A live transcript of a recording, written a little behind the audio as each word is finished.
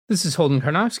This is Holden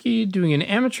Karnofsky doing an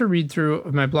amateur read-through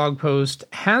of my blog post,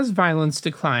 Has Violence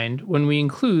Declined When We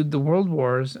Include the World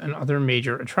Wars and Other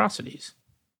Major Atrocities?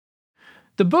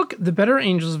 The book, The Better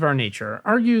Angels of Our Nature,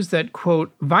 argues that,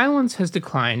 quote, violence has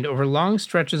declined over long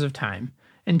stretches of time,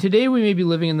 and today we may be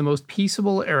living in the most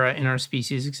peaceable era in our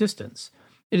species' existence.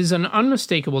 It is an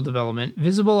unmistakable development,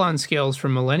 visible on scales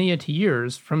from millennia to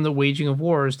years, from the waging of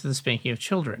wars to the spanking of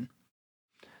children.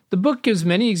 The book gives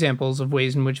many examples of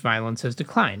ways in which violence has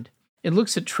declined. It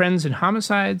looks at trends in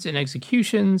homicides, in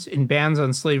executions, in bans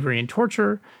on slavery and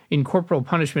torture, in corporal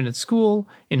punishment at school,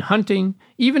 in hunting,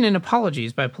 even in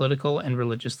apologies by political and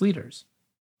religious leaders.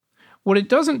 What it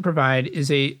doesn't provide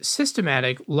is a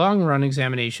systematic, long-run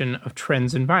examination of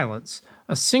trends in violence,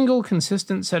 a single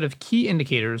consistent set of key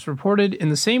indicators reported in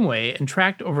the same way and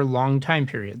tracked over long time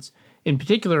periods, in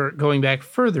particular going back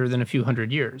further than a few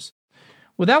hundred years.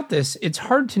 Without this, it's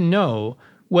hard to know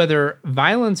whether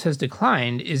violence has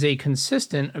declined is a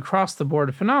consistent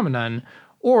across-the-board phenomenon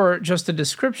or just a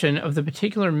description of the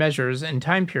particular measures and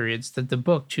time periods that the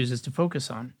book chooses to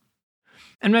focus on.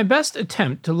 And my best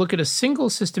attempt to look at a single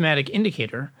systematic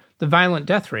indicator, the violent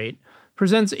death rate,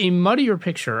 presents a muddier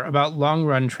picture about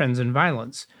long-run trends in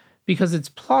violence, because it's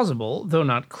plausible, though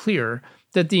not clear,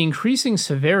 that the increasing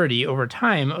severity over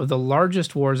time of the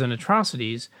largest wars and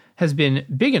atrocities has been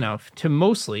big enough to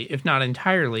mostly, if not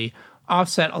entirely,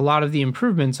 offset a lot of the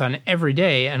improvements on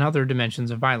everyday and other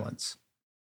dimensions of violence.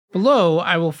 Below,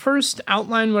 I will first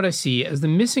outline what I see as the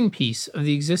missing piece of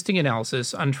the existing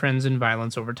analysis on trends in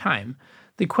violence over time,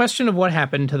 the question of what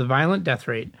happened to the violent death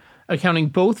rate, accounting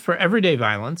both for everyday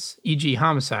violence, e.g.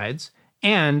 homicides,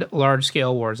 and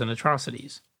large-scale wars and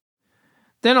atrocities.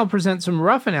 Then I'll present some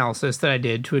rough analysis that I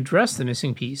did to address the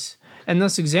missing piece, and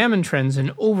thus examine trends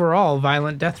in overall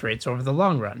violent death rates over the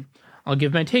long run. I'll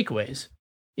give my takeaways.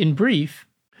 In brief,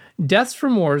 deaths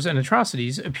from wars and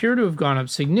atrocities appear to have gone up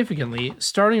significantly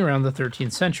starting around the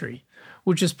 13th century,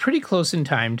 which is pretty close in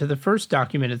time to the first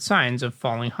documented signs of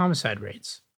falling homicide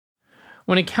rates.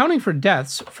 When accounting for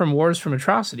deaths from wars from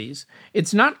atrocities,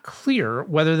 it's not clear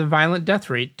whether the violent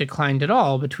death rate declined at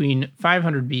all between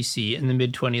 500 BC and the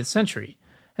mid-20th century,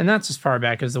 and that's as far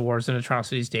back as the wars and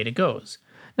atrocities data goes.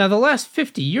 Now, the last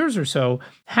 50 years or so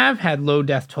have had low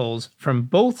death tolls from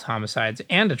both homicides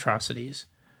and atrocities.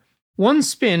 One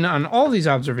spin on all these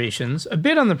observations, a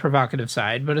bit on the provocative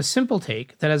side, but a simple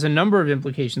take that has a number of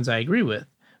implications I agree with,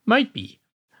 might be,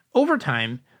 over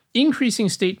time, increasing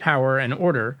state power and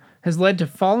order has led to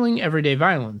falling everyday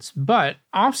violence, but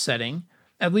offsetting,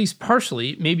 at least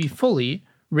partially, maybe fully,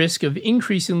 risk of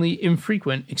increasingly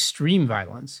infrequent extreme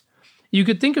violence. You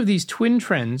could think of these twin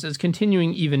trends as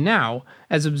continuing even now,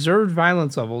 as observed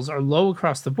violence levels are low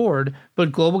across the board,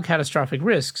 but global catastrophic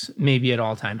risks may be at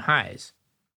all-time highs.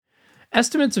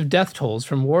 Estimates of death tolls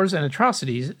from wars and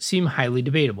atrocities seem highly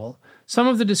debatable. Some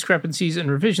of the discrepancies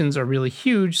and revisions are really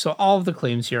huge, so all of the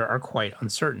claims here are quite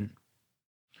uncertain.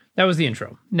 That was the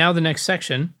intro. Now the next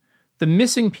section, the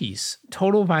missing piece,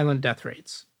 total violent death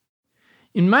rates.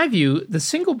 In my view, the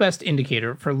single best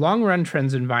indicator for long-run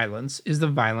trends in violence is the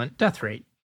violent death rate.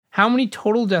 How many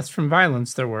total deaths from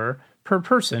violence there were per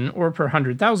person or per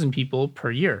 100,000 people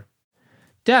per year.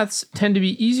 Deaths tend to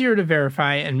be easier to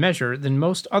verify and measure than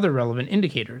most other relevant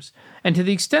indicators, and to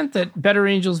the extent that Better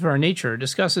Angels of Our Nature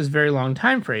discusses very long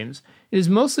time frames, it is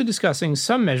mostly discussing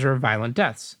some measure of violent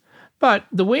deaths. But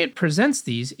the way it presents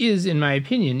these is, in my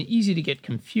opinion, easy to get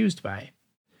confused by.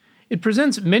 It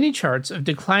presents many charts of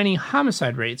declining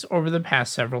homicide rates over the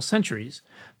past several centuries,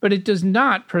 but it does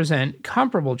not present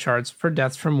comparable charts for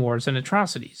deaths from wars and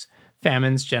atrocities,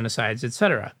 famines, genocides,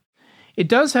 etc. It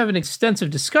does have an extensive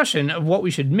discussion of what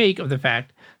we should make of the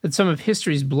fact that some of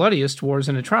history's bloodiest wars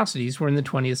and atrocities were in the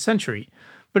 20th century,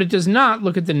 but it does not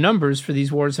look at the numbers for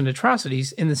these wars and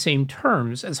atrocities in the same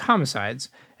terms as homicides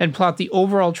and plot the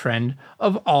overall trend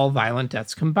of all violent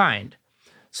deaths combined.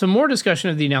 Some more discussion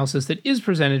of the analysis that is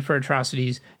presented for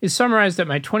atrocities is summarized at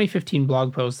my 2015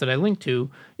 blog post that I linked to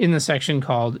in the section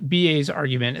called BA's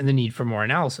Argument and the Need for More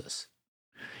Analysis.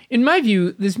 In my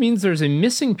view, this means there's a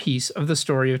missing piece of the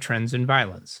story of trends in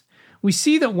violence. We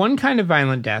see that one kind of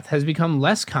violent death has become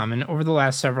less common over the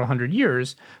last several hundred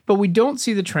years, but we don't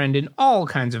see the trend in all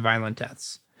kinds of violent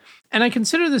deaths. And I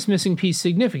consider this missing piece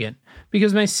significant,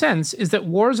 because my sense is that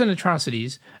wars and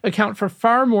atrocities account for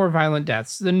far more violent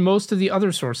deaths than most of the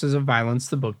other sources of violence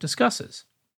the book discusses.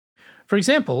 For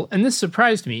example, and this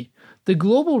surprised me, the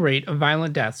global rate of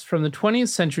violent deaths from the 20th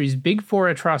century's Big Four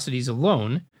atrocities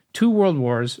alone, two world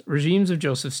wars, regimes of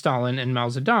Joseph Stalin and Mao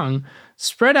Zedong,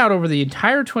 spread out over the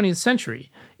entire 20th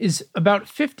century, is about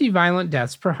 50 violent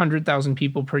deaths per 100,000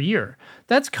 people per year.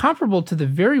 That's comparable to the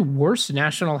very worst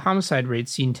national homicide rate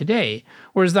seen today,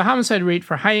 whereas the homicide rate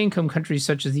for high-income countries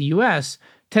such as the US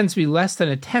tends to be less than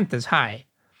a tenth as high.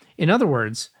 In other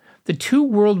words, the two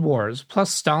world wars,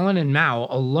 plus Stalin and Mao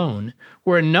alone,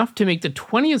 were enough to make the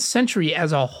 20th century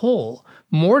as a whole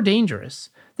more dangerous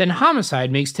than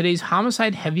homicide makes today's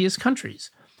homicide-heaviest countries.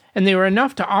 And they were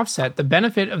enough to offset the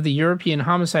benefit of the European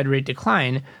homicide rate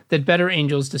decline that Better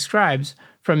Angels describes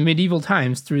from medieval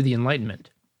times through the Enlightenment.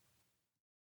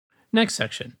 Next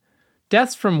section,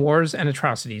 Deaths from Wars and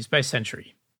Atrocities by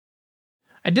Century.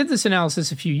 I did this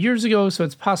analysis a few years ago, so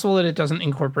it's possible that it doesn't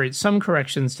incorporate some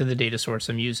corrections to the data source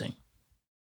I'm using.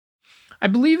 I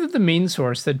believe that the main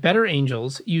source that Better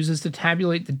Angels uses to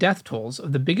tabulate the death tolls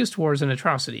of the biggest wars and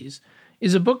atrocities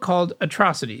is a book called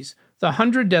Atrocities, The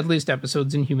 100 Deadliest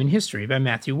Episodes in Human History by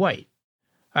Matthew White.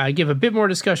 I give a bit more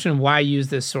discussion of why I use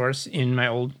this source in my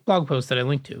old blog post that I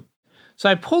linked to. So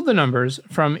I pulled the numbers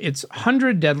from its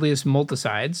 100 Deadliest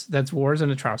Multicides, that's Wars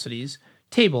and Atrocities,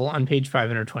 table on page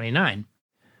 529.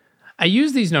 I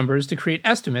use these numbers to create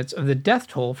estimates of the death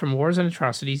toll from wars and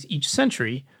atrocities each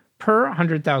century per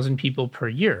 100,000 people per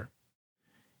year.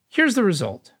 Here's the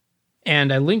result,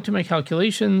 and I link to my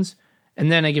calculations,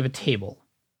 and then I give a table.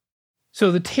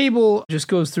 So the table just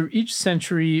goes through each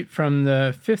century from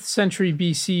the 5th century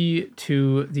BC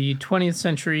to the 20th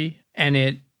century, and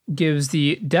it gives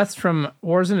the deaths from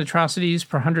wars and atrocities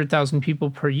per 100,000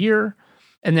 people per year,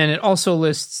 and then it also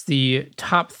lists the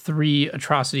top 3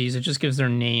 atrocities. It just gives their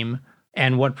name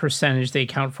and what percentage they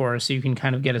account for, so you can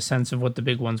kind of get a sense of what the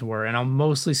big ones were. And I'll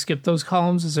mostly skip those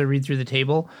columns as I read through the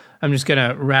table. I'm just going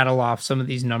to rattle off some of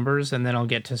these numbers, and then I'll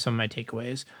get to some of my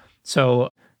takeaways. So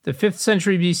the 5th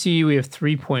century BC, we have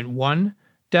 3.1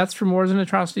 deaths from wars and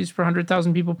atrocities per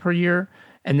 100,000 people per year.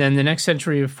 And then the next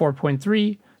century, we have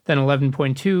 4.3, then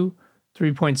 11.2,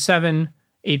 3.7,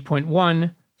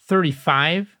 8.1,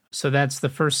 35. So that's the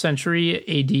 1st century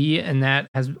AD, and that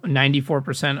has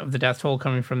 94% of the death toll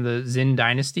coming from the Xin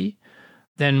dynasty.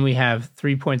 Then we have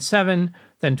 3.7,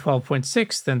 then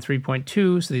 12.6, then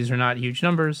 3.2, so these are not huge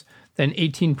numbers. Then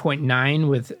 18.9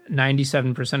 with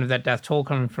 97% of that death toll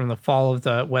coming from the fall of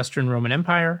the Western Roman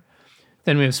Empire.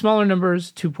 Then we have smaller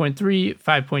numbers, 2.3,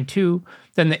 5.2.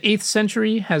 Then the 8th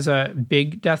century has a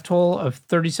big death toll of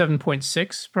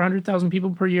 37.6 per 100,000 people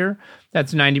per year.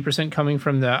 That's 90% coming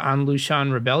from the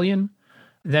Anlushan Rebellion.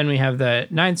 Then we have the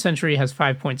 9th century has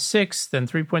 5.6, then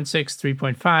 3.6,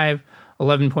 3.5,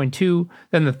 11.2.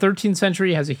 Then the 13th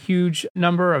century has a huge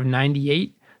number of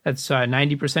 98. That's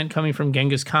 90% coming from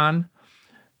Genghis Khan.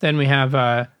 Then we have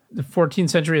the 14th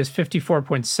century has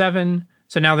 54.7.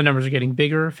 So now the numbers are getting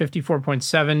bigger,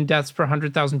 54.7 deaths per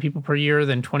 100,000 people per year,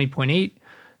 then 20.8,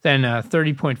 then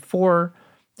 30.4,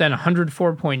 then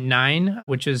 104.9,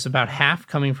 which is about half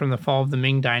coming from the fall of the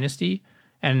Ming dynasty,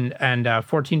 and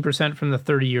 14% from the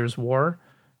 30 Years' War,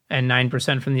 and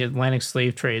 9% from the Atlantic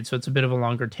slave trade. So it's a bit of a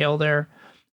longer tail there.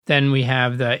 Then we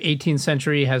have the 18th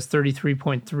century has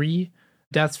 33.3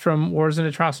 deaths from wars and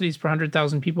atrocities per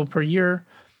 100,000 people per year.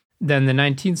 Then the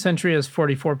 19th century has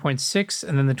 44.6,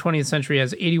 and then the 20th century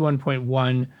has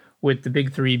 81.1, with the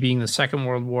big 3 being the Second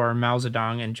World War, Mao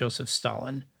Zedong, and Joseph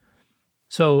Stalin.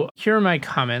 So here are my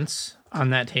comments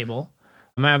on that table,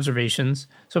 my observations.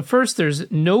 So first, there's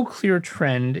no clear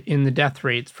trend in the death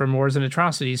rates from wars and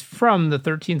atrocities from the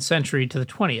 13th century to the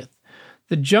 20th.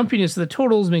 The jumpiness of the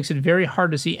totals makes it very hard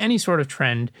to see any sort of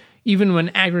trend, even when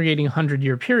aggregating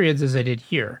 100-year periods as I did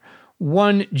here.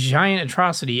 One giant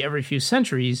atrocity every few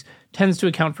centuries tends to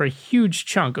account for a huge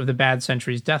chunk of the bad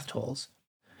century's death tolls.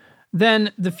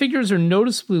 Then, the figures are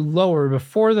noticeably lower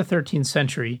before the 13th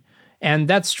century, and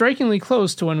that's strikingly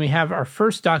close to when we have our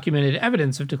first documented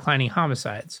evidence of declining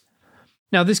homicides.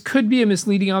 Now, this could be a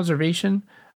misleading observation.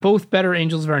 Both Better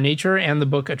Angels of Our Nature and the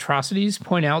book Atrocities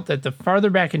point out that the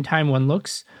farther back in time one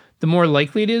looks, the more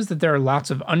likely it is that there are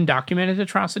lots of undocumented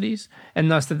atrocities,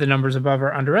 and thus that the numbers above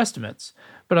are underestimates.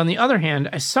 But on the other hand,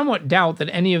 I somewhat doubt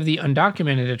that any of the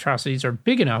undocumented atrocities are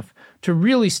big enough to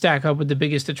really stack up with the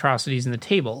biggest atrocities in the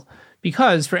table,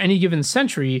 because for any given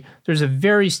century, there's a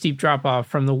very steep drop-off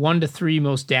from the 1 to 3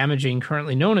 most damaging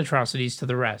currently known atrocities to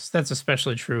the rest. That's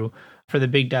especially true for the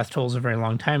big death tolls a very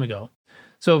long time ago.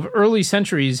 So if early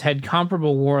centuries had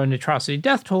comparable war and atrocity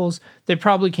death tolls, they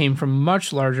probably came from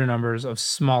much larger numbers of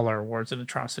smaller wars and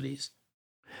atrocities.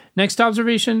 Next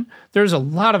observation, there's a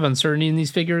lot of uncertainty in these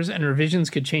figures, and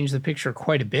revisions could change the picture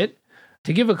quite a bit.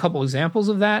 To give a couple examples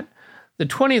of that, the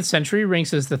 20th century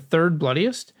ranks as the 3rd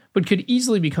bloodiest, but could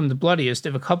easily become the bloodiest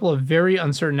if a couple of very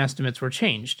uncertain estimates were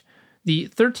changed. The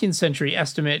 13th century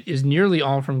estimate is nearly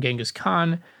all from Genghis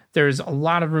Khan. There's a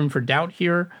lot of room for doubt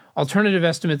here. Alternative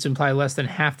estimates imply less than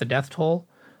half the death toll.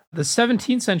 The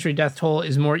 17th century death toll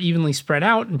is more evenly spread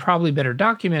out and probably better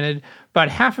documented, but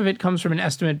half of it comes from an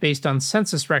estimate based on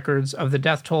census records of the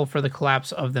death toll for the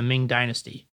collapse of the Ming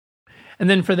dynasty. And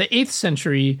then for the 8th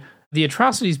century, the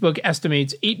Atrocities book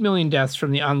estimates 8 million deaths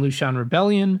from the An Lushan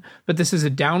rebellion, but this is a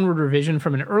downward revision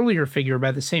from an earlier figure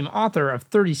by the same author of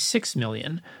 36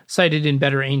 million, cited in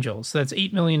Better Angels. So that's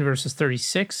 8 million versus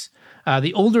 36.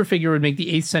 The older figure would make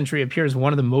the 8th century appear as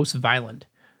one of the most violent.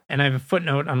 And I have a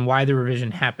footnote on why the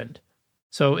revision happened.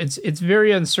 So it's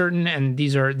very uncertain, and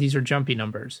these are jumpy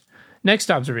numbers. Next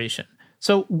observation.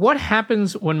 So what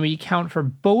happens when we account for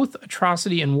both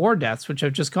atrocity and war deaths, which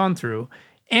I've just gone through,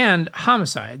 and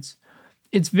homicides?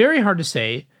 It's very hard to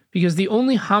say because the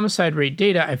only homicide rate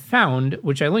data I've found,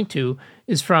 which I linked to,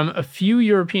 is from a few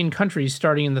European countries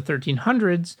starting in the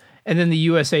 1300s and then the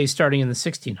USA starting in the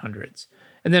 1600s.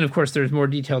 And then, of course, there's more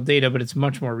detailed data, but it's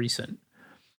much more recent.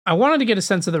 I wanted to get a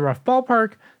sense of the rough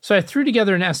ballpark, so I threw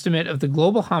together an estimate of the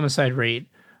global homicide rate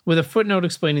with a footnote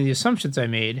explaining the assumptions I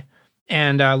made,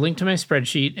 and linked to my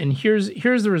spreadsheet, and here's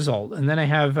the result. And then I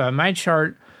have my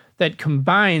chart that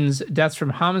combines deaths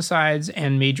from homicides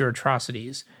and major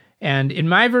atrocities. And in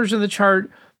my version of the chart,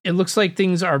 it looks like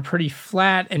things are pretty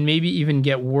flat and maybe even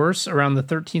get worse around the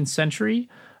 13th century,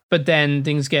 but then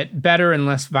things get better and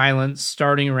less violent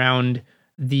starting around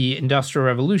the Industrial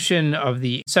Revolution of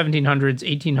the 1700s,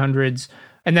 1800s,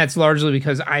 and that's largely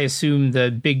because I assume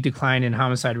the big decline in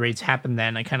homicide rates happened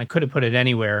then. I kind of could have put it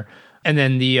anywhere. And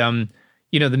then the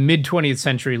mid-20th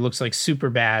century looks like super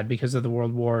bad because of the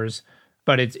world wars,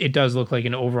 but it does look like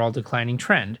an overall declining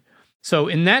trend. So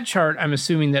in that chart, I'm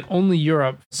assuming that only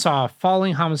Europe saw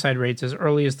falling homicide rates as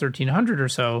early as 1300 or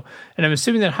so, and I'm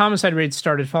assuming that homicide rates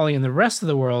started falling in the rest of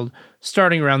the world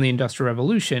starting around the Industrial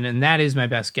Revolution, and that is my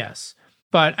best guess.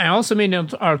 But I also made an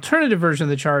alternative version of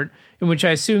the chart in which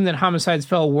I assume that homicides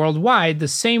fell worldwide the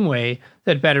same way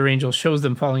that Better Angels shows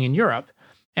them falling in Europe.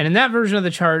 And in that version of the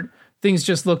chart, things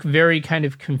just look very kind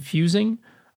of confusing.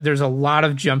 There's a lot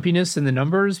of jumpiness in the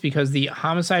numbers because the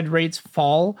homicide rates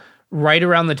fall right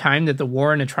around the time that the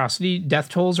war and atrocity death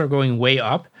tolls are going way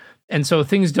up. And so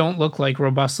things don't look like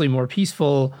robustly more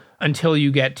peaceful until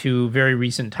you get to very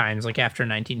recent times, like after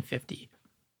 1950.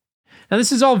 Now,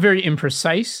 this is all very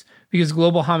imprecise because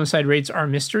global homicide rates are a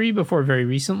mystery before very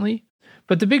recently.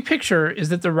 But the big picture is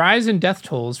that the rise in death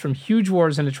tolls from huge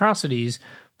wars and atrocities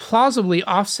plausibly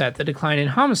offset the decline in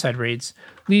homicide rates,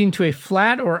 leading to a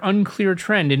flat or unclear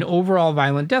trend in overall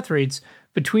violent death rates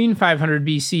between 500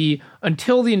 BC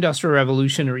until the Industrial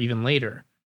Revolution or even later.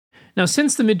 Now,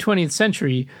 since the mid-20th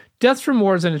century, deaths from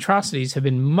wars and atrocities have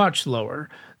been much lower,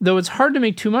 though it's hard to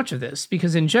make too much of this,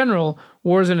 because in general,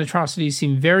 wars and atrocities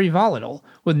seem very volatile,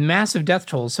 with massive death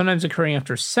tolls sometimes occurring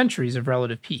after centuries of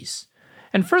relative peace.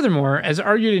 And furthermore, as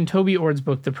argued in Toby Ord's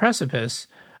book The Precipice,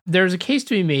 there's a case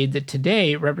to be made that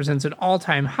today represents an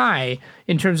all-time high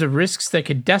in terms of risks that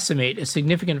could decimate a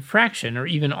significant fraction or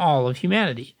even all of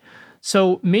humanity.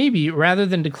 So maybe, rather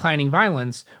than declining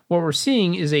violence, what we're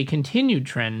seeing is a continued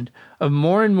trend of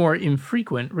more and more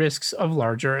infrequent risks of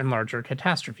larger and larger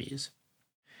catastrophes.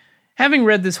 Having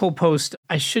read this whole post,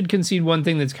 I should concede one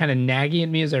thing that's kind of nagging at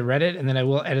me as I read it, and then I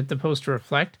will edit the post to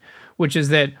reflect, which is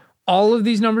that all of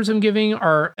these numbers I'm giving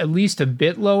are at least a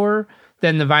bit lower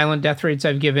than the violent death rates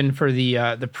I've given for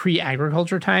the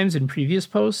pre-agriculture times in previous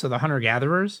posts, so the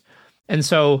hunter-gatherers. And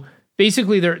so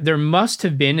basically there must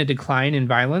have been a decline in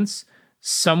violence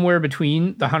somewhere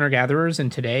between the hunter-gatherers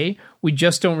and today. We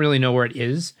just don't really know where it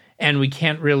is, and we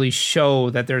can't really show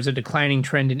that there's a declining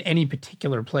trend in any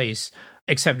particular place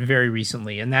except very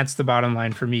recently. And that's the bottom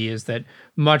line for me, is that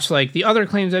much like the other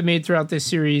claims I've made throughout this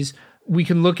series, we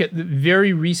can look at the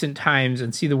very recent times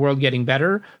and see the world getting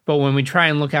better, but when we try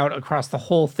and look out across the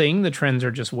whole thing, the trends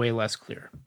are just way less clear.